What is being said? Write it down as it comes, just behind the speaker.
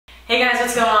Hey guys,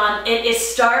 what's going on? It is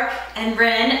Stark and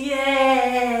Bryn.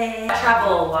 Yay! I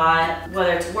travel a lot,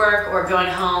 whether it's work or going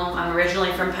home. I'm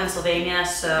originally from Pennsylvania,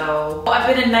 so I've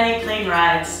been in many plane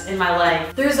rides in my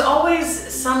life. There's always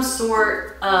some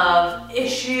sort of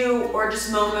issue or just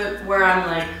moment where I'm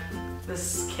like,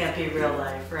 this can't be real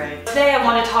life, right? Today I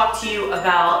want to talk to you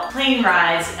about plane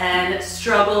rides and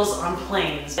struggles on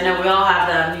planes. I know we all have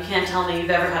them. You can't tell me you've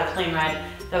ever had a plane ride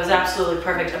that was absolutely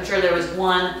perfect. I'm sure there was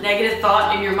one negative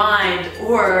thought in your mind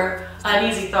or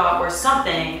uneasy thought or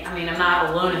something. I mean, I'm not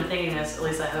alone in thinking this, at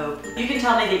least I hope. You can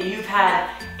tell me that you've had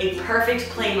a perfect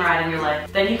plane ride in your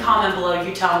life. Then you comment below,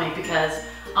 you tell me, because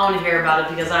I want to hear about it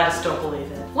because I just don't believe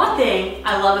it. One thing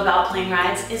I love about plane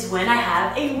rides is when I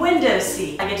have a window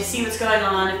seat. I get to see what's going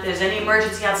on. If there's any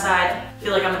emergency outside, I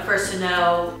feel like I'm the first to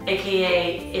know,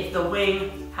 aka if the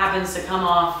wing happens to come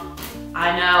off,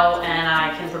 I know and I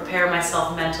can prepare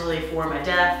myself mentally for my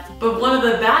death. But one of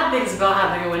the bad things about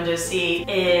having a window seat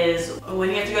is when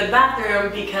you have to go to the bathroom,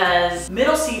 because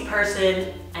middle seat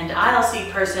person and aisle seat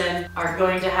person are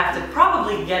going to have to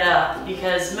probably get up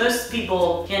because most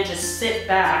people can't just sit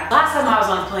back. Last time I was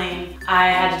on a plane,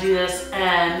 I had to do this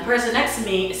and the person next to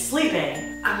me is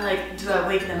sleeping. I'm like, do I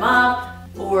wake them up?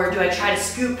 Or do I try to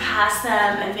scoot past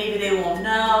them and maybe they won't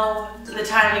know? So the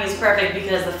timing is perfect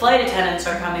because the flight attendants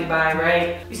are coming by,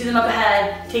 right? You see them up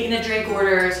ahead, taking the drink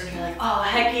orders, and you're like, oh,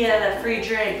 heck yeah, that free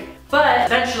drink. But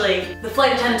eventually, the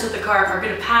flight attendants with the cart are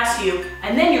gonna pass you,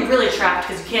 and then you're really trapped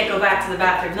because you can't go back to the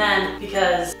bathroom then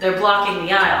because they're blocking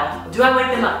the aisle. Do I wake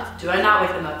them up? Do I not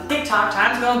wake them up? TikTok,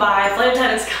 time's going by, flight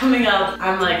attendants coming up.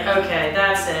 I'm like, okay,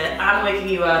 that's it. I'm waking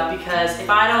you up because if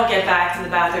I don't get back to the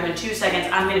bathroom in 2 seconds,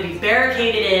 I'm gonna be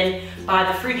barricaded in by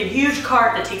the freaking huge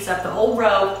cart that takes up the whole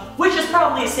row, which is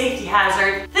probably a safety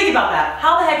hazard. Think about that.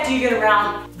 How the heck do you get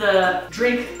around the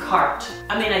drink cart?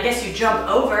 I mean, I guess you jump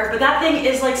over, but that thing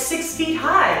is like 6 feet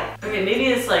high. Okay, maybe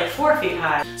it's like 4 feet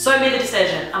high. So I made the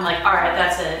decision. I'm like, all right,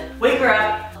 that's it. Wake her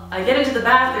up. I get into the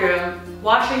bathroom,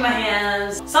 washing my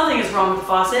hands. Something is wrong with the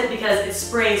faucet because it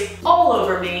sprays all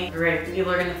over me. Great, people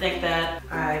are gonna think that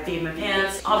I peed my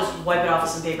pants. I'll just wipe it off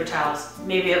with some paper towels.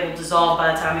 Maybe it will dissolve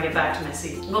by the time I get back to my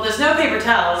seat. Well, there's no paper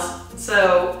towels,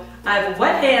 so I have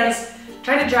wet hands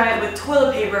trying to dry it with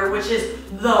toilet paper, which is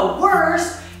the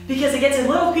worst because it gets in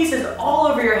little pieces all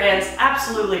over your hands.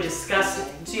 Absolutely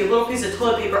disgusting. So you have a little piece of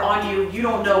toilet paper on you, you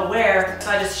don't know where. So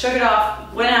I just shook it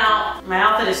off, went out. My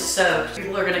outfit is soaked.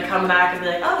 People are gonna come back and be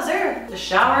like, oh, is there a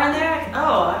shower in there?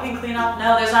 Oh, I can clean up.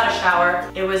 No, there's not a shower.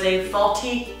 It was a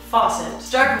faulty faucet.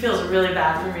 Stark feels really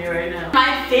bad for me right now.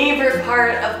 My favorite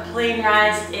part of plane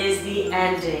rides is the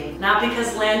ending. Not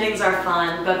because landings are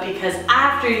fun, but because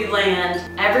after you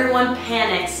land, everyone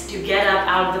panics to get up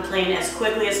out of the plane as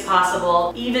quickly as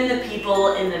possible. Even the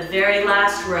people in the very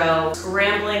last row,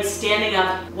 scrambling, standing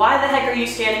up. Why the heck are you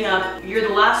standing up? You're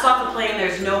the last off the plane.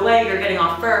 There's no way you're getting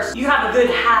off first. You have a good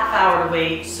half hour to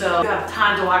wait, so you have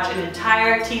time to watch an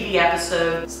entire TV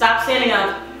episode. Stop standing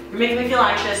up. You're making me feel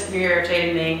anxious and you're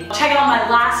irritating me. Check out my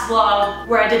last vlog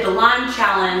where I did the lime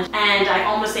challenge and I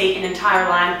almost ate an entire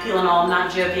lime, peel and all, I'm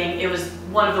not joking. It was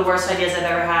one of the worst ideas I've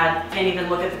ever had. I can't even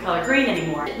look at the color green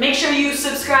anymore. Make sure you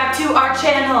subscribe to our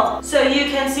channel so you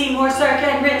can see more Stark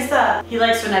and Bryn stuff. He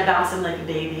likes when I bounce him like a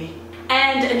baby.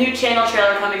 And a new channel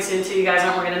trailer coming soon too, you guys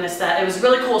aren't gonna miss that. It was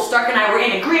really cool. Stark and I were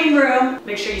in a green room.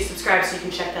 Make sure you subscribe so you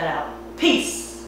can check that out. Peace.